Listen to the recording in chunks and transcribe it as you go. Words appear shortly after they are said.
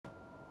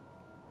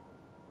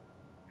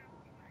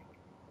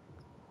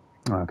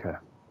Okay.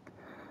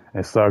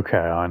 It's okay,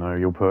 I know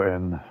you'll put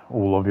in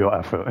all of your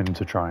effort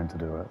into trying to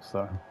do it,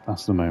 so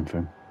that's the main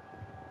thing.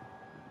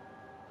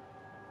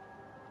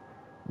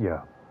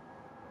 Yeah.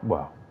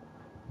 Well,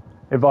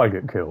 if I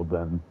get killed,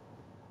 then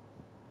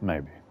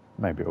maybe.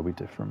 Maybe it'll be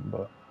different,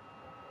 but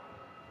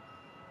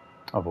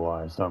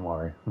otherwise, don't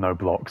worry. No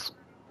blocks.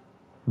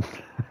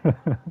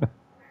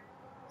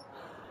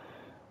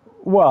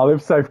 Well,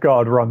 if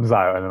Safeguard runs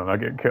out and then I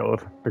get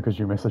killed because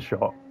you miss a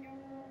shot.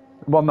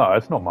 Well, no,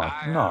 it's not my...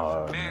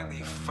 No,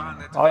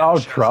 no. I'll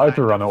try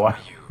to run away.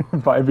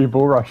 But if he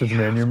bull rushes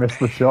me and you miss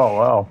the shot,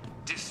 well...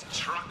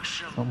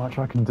 Not much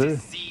I can do.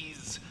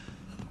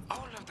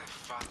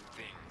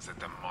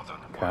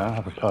 Okay, I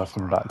have a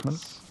person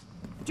backman.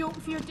 Don't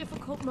fear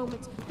difficult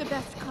moments. The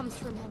best comes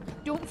from them.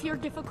 Don't fear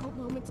difficult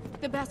moments.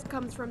 The best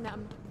comes from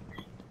them.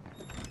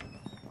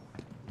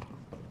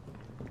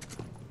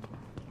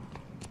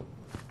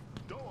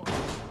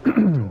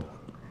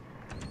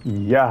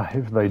 Yeah,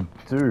 if they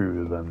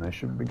do, then they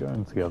shouldn't be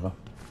going together.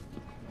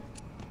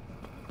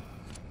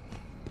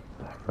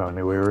 If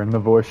only we were in the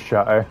voice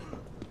chat, eh?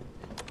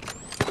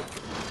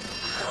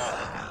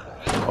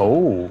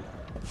 Oh.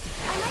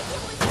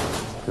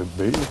 Could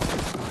be.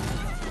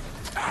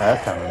 Air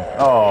cannon.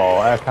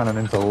 Oh, air cannon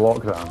into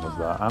lockdown was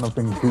that. And I've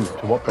been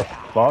gooped. What the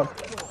fuck?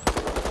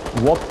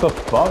 What the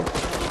fuck?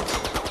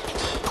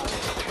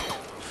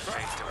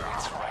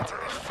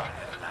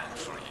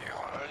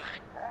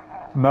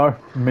 No,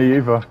 me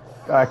either.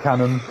 Air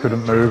cannon,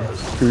 couldn't move.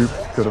 Scoop,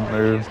 couldn't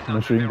move.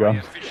 Machine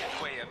gun.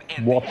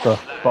 What the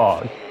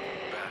fuck?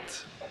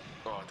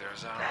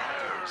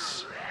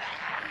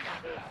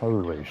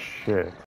 Holy shit.